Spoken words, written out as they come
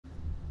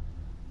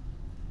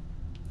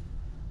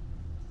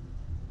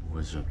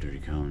What's up, Dirty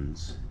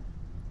Cones?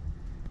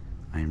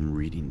 I'm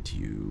reading to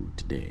you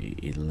today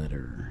a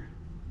letter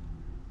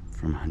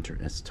from Hunter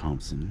S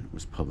Thompson. It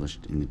was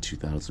published in the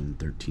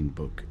 2013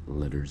 book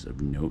Letters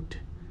of Note,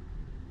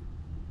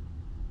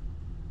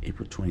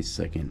 April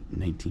 22nd,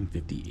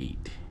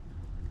 1958,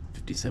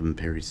 57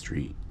 Perry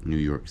Street, New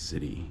York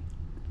City.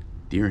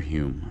 Dear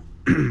Hume,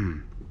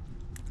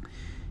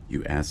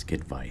 you ask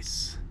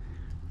advice.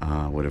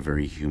 What a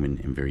very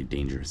human and very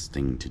dangerous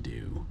thing to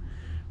do.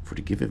 For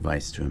to give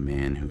advice to a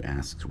man who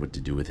asks what to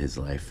do with his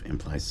life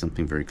implies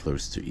something very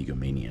close to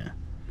egomania.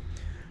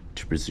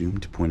 To presume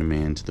to point a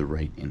man to the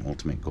right and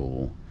ultimate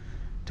goal,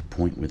 to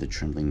point with a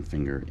trembling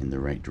finger in the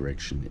right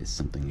direction, is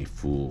something a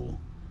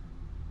fool,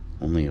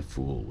 only a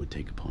fool, would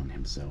take upon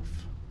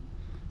himself.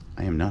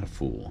 I am not a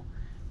fool,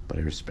 but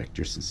I respect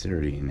your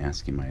sincerity in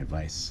asking my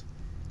advice.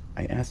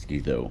 I ask you,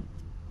 though,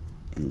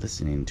 in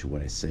listening to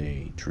what I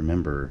say, to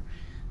remember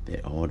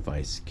that all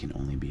advice can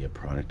only be a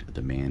product of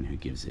the man who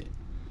gives it.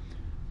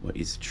 What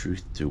is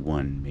truth to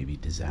one may be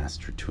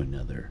disaster to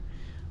another.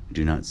 I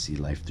do not see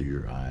life through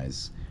your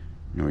eyes,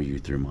 nor you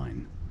through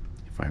mine.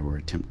 If I were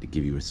to attempt to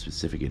give you a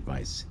specific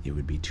advice, it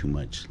would be too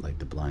much like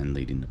the blind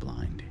leading the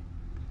blind.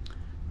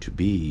 To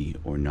be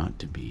or not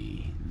to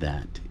be,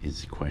 that is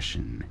the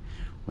question,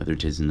 whether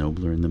 'tis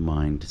nobler in the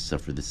mind to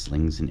suffer the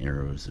slings and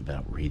arrows of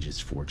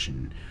outrageous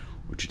fortune,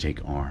 or to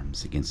take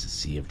arms against a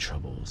sea of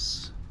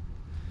troubles.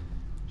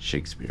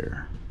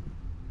 Shakespeare.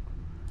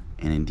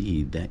 And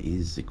indeed, that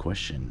is the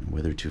question,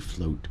 whether to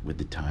float with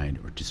the tide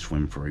or to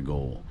swim for a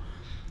goal.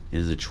 It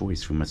is a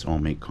choice we must all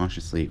make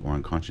consciously or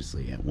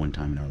unconsciously at one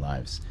time in our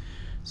lives.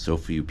 So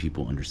few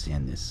people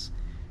understand this.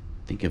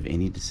 Think of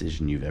any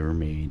decision you've ever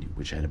made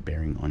which had a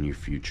bearing on your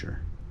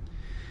future.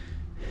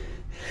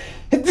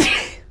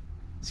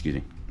 Excuse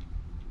me.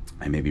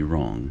 I may be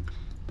wrong,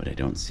 but I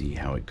don't see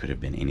how it could have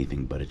been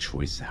anything but a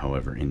choice,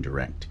 however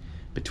indirect,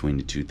 between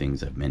the two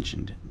things I've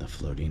mentioned, the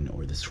floating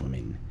or the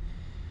swimming.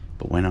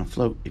 But why not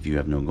float if you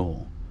have no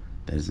goal?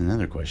 That is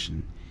another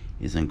question.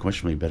 It is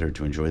unquestionably better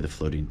to enjoy the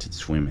floating to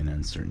swim in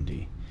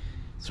uncertainty.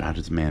 So how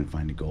does a man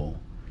find a goal?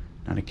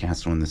 Not a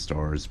castle in the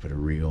stars, but a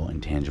real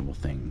and tangible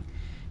thing.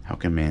 How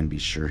can a man be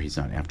sure he's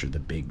not after the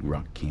big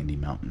rock candy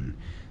mountain,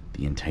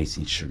 the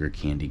enticing sugar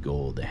candy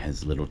goal that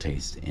has little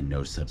taste and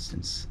no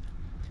substance?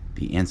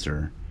 The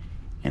answer,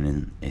 and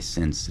in a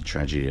sense the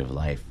tragedy of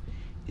life,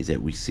 is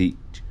that we seek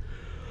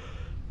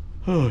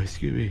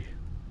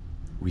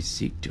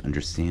to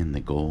understand the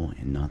goal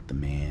and not the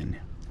man.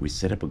 We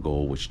set up a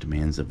goal which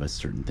demands of us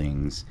certain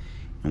things,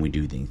 and we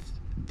do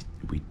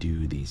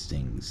these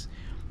things.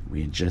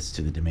 We adjust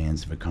to the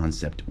demands of a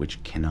concept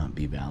which cannot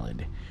be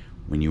valid.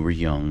 When you were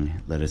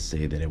young, let us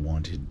say that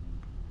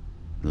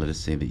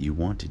you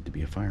wanted to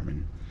be a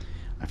fireman.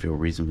 I feel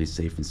reasonably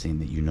safe in saying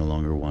that you no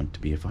longer want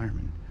to be a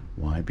fireman.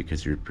 Why?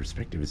 Because your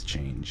perspective has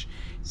changed.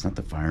 It's not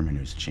the fireman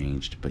who's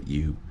changed, but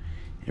you.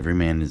 Every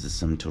man is the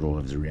sum total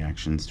of his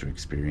reactions to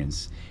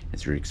experience.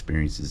 As your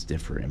experiences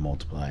differ and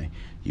multiply,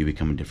 you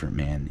become a different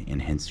man,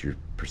 and hence your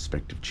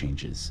perspective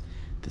changes.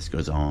 This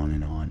goes on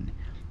and on.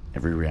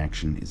 Every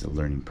reaction is a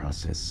learning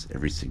process.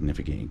 Every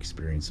significant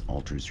experience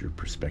alters your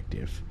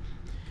perspective.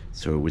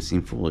 So it would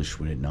seem foolish,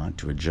 would it not,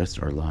 to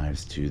adjust our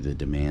lives to the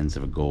demands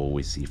of a goal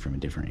we see from a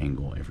different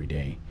angle every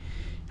day?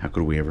 How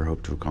could we ever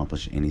hope to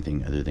accomplish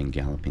anything other than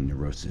galloping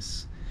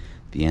neurosis?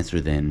 The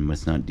answer, then,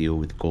 must not deal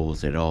with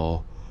goals at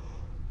all,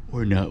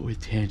 or not with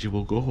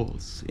tangible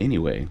goals.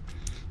 Anyway,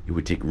 it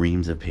would take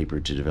reams of paper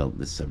to develop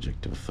this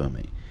subject of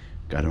fulfillment.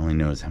 God only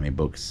knows how many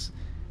books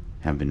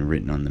have been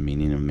written on the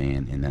meaning of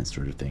man and that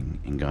sort of thing,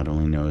 and God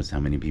only knows how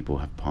many people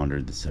have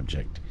pondered the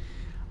subject.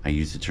 I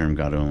use the term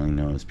God only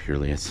knows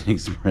purely as an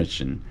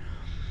expression.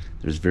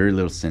 There's very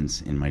little sense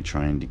in my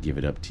trying to give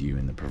it up to you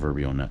in the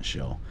proverbial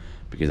nutshell,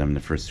 because I'm the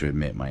first to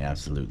admit my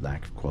absolute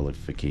lack of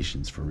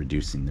qualifications for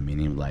reducing the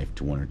meaning of life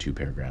to one or two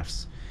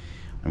paragraphs.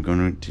 I'm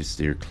going to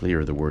steer clear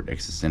of the word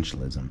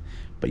existentialism,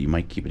 but you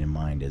might keep it in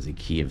mind as a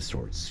key of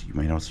sorts. You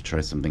might also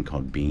try something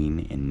called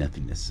Being and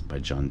Nothingness by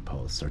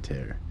Jean-Paul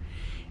Sartre,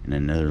 and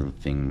another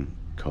thing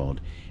called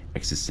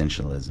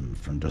Existentialism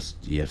from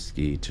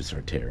Dostoevsky to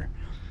Sartre.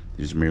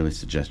 These are merely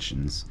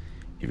suggestions.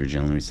 If you're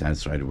genuinely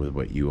satisfied with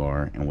what you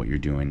are and what you're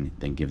doing,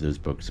 then give those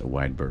books a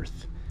wide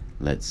berth.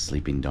 Let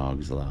sleeping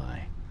dogs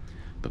lie.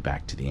 But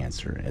back to the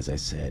answer, as I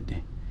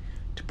said.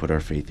 To put our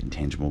faith in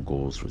tangible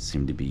goals would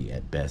seem to be,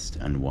 at best,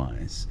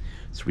 unwise.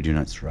 So we do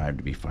not strive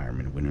to be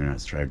firemen, we do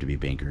not strive to be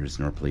bankers,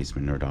 nor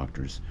policemen, nor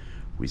doctors.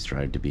 We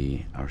strive to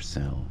be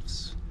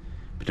ourselves.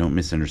 But don't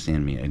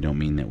misunderstand me. I don't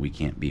mean that we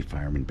can't be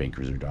firemen,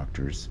 bankers, or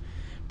doctors,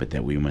 but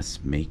that we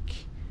must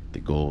make the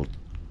goal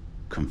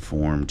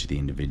conform to the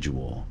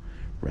individual,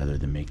 rather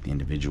than make the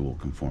individual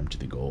conform to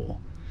the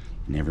goal.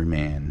 In every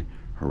man,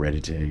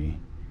 heredity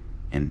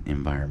and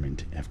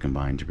environment have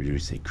combined to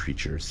produce a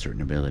creature of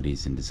certain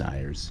abilities and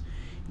desires,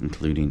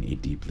 including a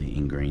deeply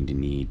ingrained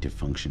need to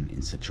function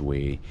in such a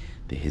way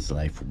that his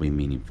life will be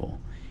meaningful.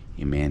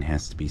 A man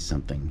has to be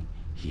something.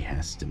 He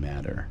has to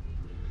matter.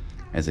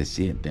 As I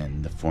see it,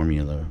 then, the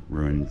formula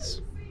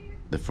runs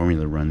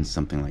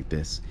something like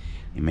this.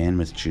 A man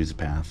must choose a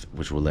path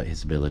which will let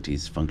his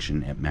abilities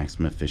function at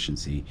maximum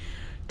efficiency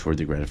toward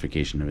the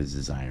gratification of his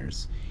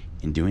desires.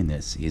 In doing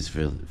this, he is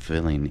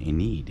fulfilling a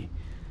need,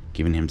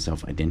 giving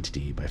himself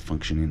identity by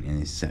functioning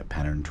in a set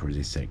pattern towards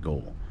a set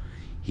goal.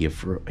 He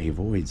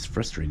avoids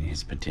frustrating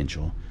his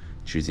potential,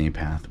 choosing a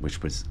path which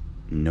puts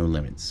no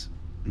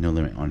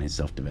limit on his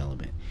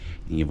self-development,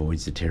 and he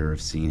avoids the terror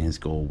of seeing his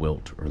goal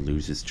wilt or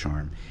lose its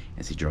charm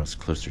as he draws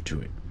closer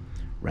to it.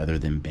 Rather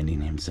than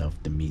bending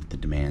himself to meet the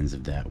demands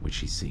of that which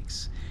he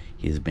seeks,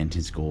 he has bent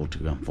his goal to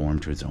conform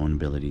to his own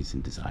abilities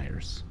and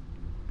desires.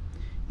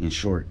 In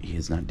short, he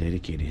has not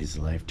dedicated his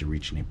life to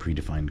reaching a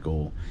predefined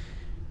goal,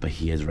 but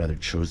he has rather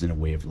chosen a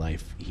way of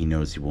life he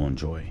knows he will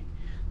enjoy.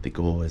 The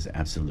goal is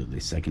absolutely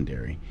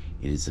secondary.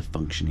 It is the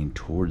functioning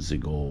towards the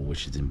goal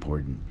which is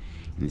important,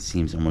 and it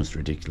seems almost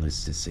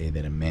ridiculous to say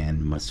that a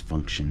man must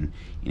function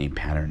in a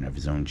pattern of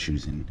his own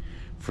choosing.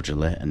 For to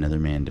let another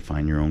man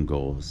define your own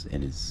goals,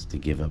 it is to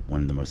give up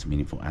one of the most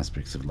meaningful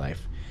aspects of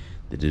life,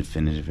 the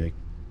definitive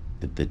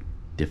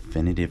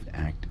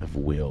act of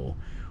will,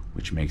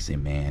 which makes a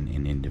man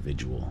an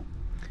individual.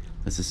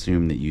 Let's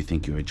assume that you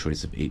think you have a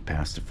choice of 8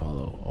 paths to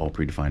follow, all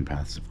predefined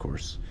paths, of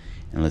course.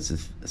 And let's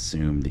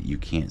assume that you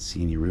can't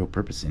see any real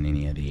purpose in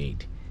any of the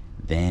 8.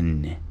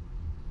 Then,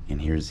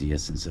 and here's the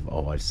essence of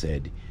all I've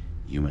said,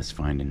 you must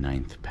find a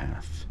 9th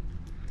path.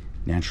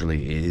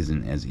 Naturally, it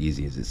isn't as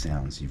easy as it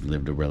sounds. You've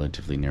lived a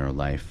relatively narrow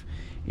life,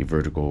 a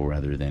vertical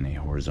rather than a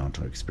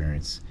horizontal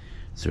experience,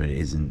 so it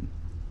isn't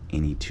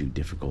any too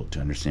difficult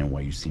to understand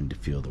why you seem to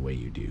feel the way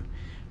you do.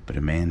 But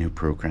a man who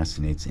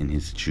procrastinates in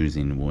his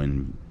choosing will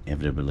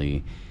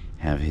inevitably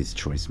have his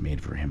choice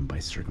made for him by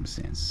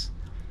circumstance.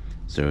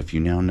 So if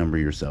you now number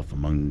yourself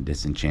among the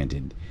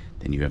disenchanted,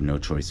 then you have no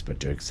choice but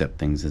to accept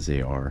things as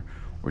they are,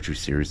 or to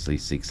seriously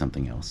seek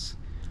something else.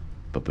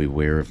 But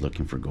beware of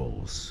looking for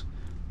goals.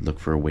 Look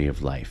for a way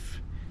of life.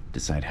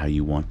 Decide how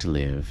you want to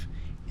live,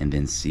 and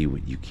then see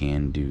what you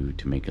can do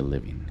to make a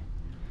living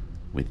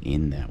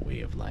within that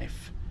way of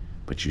life.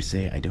 But you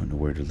say, I don't know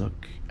where to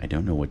look. I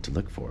don't know what to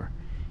look for.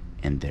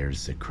 And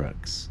there's the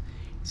crux.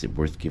 Is it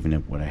worth giving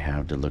up what I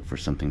have to look for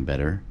something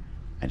better?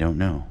 I don't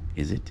know.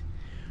 Is it?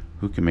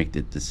 Who can make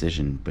the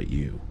decision but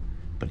you?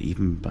 But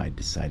even by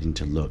deciding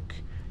to look,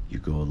 you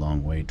go a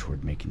long way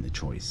toward making the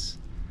choice.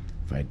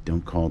 If I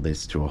don't call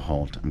this to a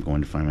halt, I'm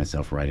going to find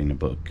myself writing a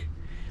book.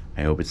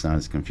 I hope it's not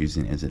as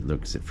confusing as it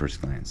looks at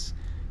first glance.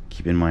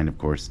 Keep in mind, of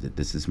course, that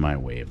this is my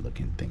way of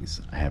looking at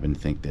things. I happen to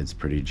think that it's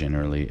pretty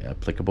generally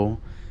applicable,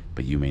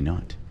 but you may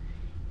not.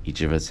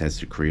 Each of us has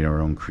to create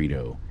our own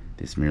credo.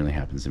 This merely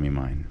happens to be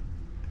mine.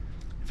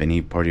 If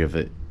any part of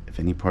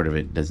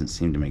it doesn't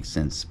seem to make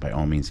sense, by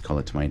all means call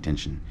it to my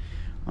attention.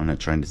 I'm not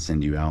trying to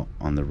send you out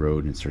on the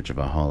road in search of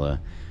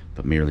Valhalla,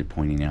 but merely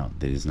pointing out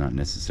that it is not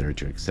necessary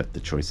to accept the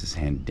choices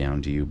handed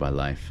down to you by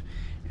life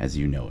as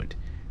you know it.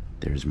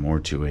 There is more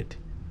to it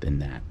than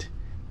that.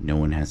 No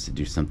one has to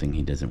do something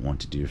he doesn't want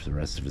to do for the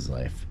rest of his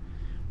life.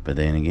 But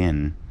then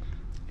again,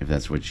 if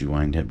that's what you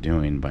wind up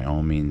doing, by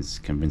all means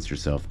convince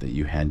yourself that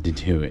you had to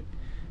do it.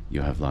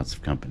 You'll have lots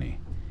of company.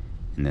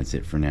 And that's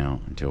it for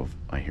now. Until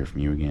I hear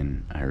from you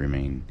again, I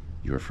remain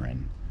your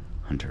friend,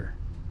 Hunter.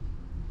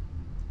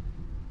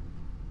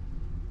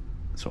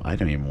 So I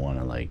don't even want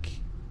to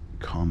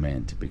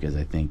comment, because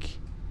I think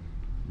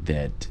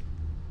that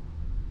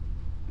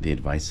the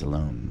advice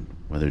alone,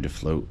 whether to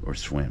float or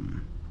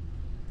swim,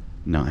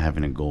 not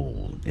having a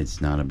goal, it's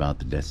not about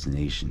the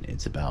destination.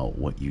 It's about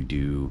what you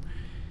do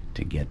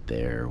to get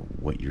there,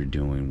 what you're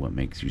doing, what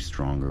makes you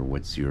stronger,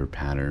 what's your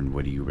pattern,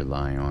 what do you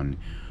rely on,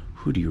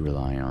 who do you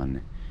rely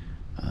on.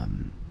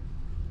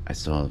 I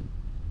saw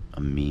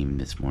a meme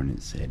this morning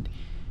that said,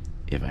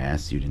 if I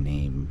asked you to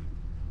name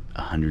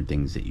 100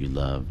 things that you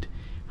loved,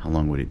 how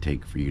long would it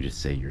take for you to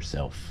say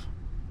yourself?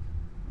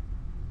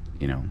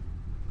 You know,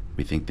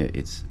 we think that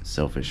it's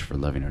selfish for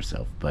loving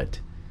ourselves, but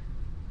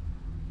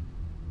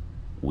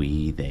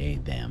we, they,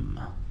 them,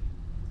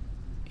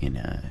 in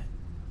a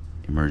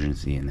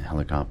emergency in the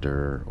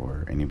helicopter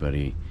or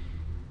anybody,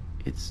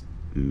 it's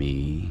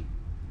me,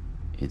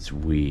 it's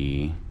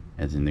we,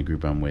 as in the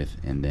group I'm with,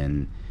 and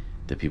then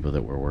the people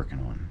that we're working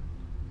on.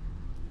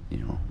 You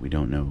know, we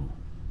don't know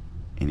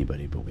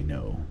anybody, but we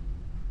know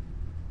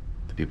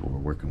the people we're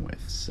working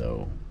with.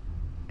 So,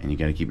 and you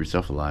got to keep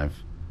yourself alive,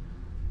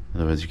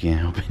 otherwise you can't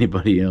help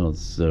anybody else.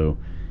 So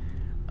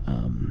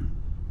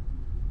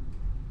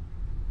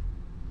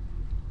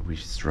we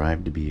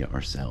strive to be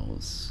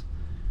ourselves.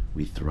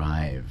 We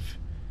thrive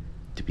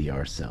to be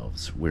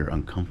ourselves. We're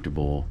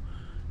uncomfortable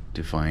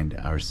to find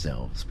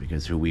ourselves,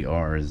 because who we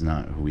are is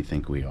not who we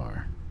think we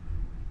are.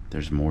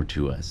 There's more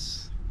to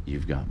us.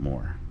 You've got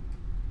more.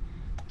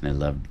 And I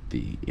love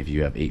if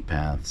you have 8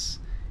 paths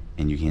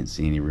and you can't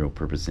see any real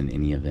purpose in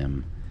any of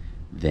them,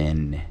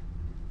 then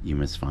you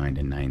must find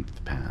a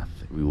 9th path.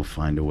 We will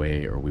find a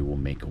way, or we will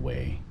make a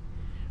way,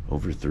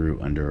 over,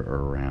 through, under,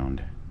 or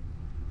around.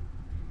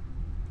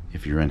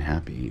 If you're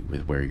unhappy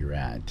with where you're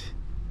at,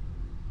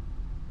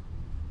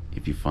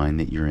 if you find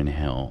that you're in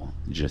hell,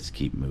 just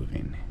keep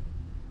moving.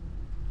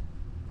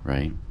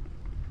 Right?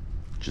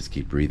 Just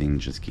keep breathing,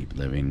 just keep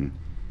living,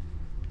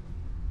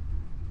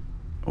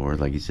 Or,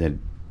 like you said,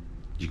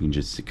 you can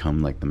just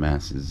succumb like the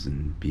masses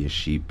and be a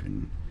sheep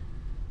and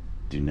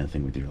do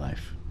nothing with your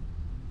life.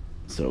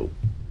 So,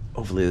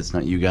 hopefully, that's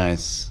not you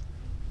guys.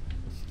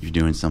 If you're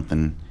doing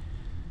something,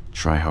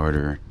 try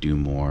harder, do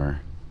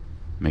more,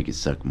 make it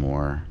suck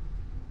more,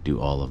 do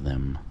all of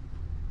them,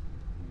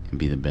 and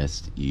be the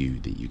best you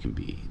that you can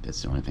be.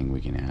 That's the only thing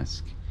we can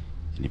ask.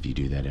 And if you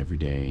do that every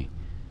day,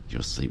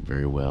 you'll sleep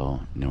very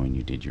well knowing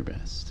you did your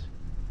best.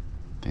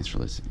 Thanks for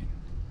listening.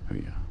 Oh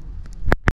yeah.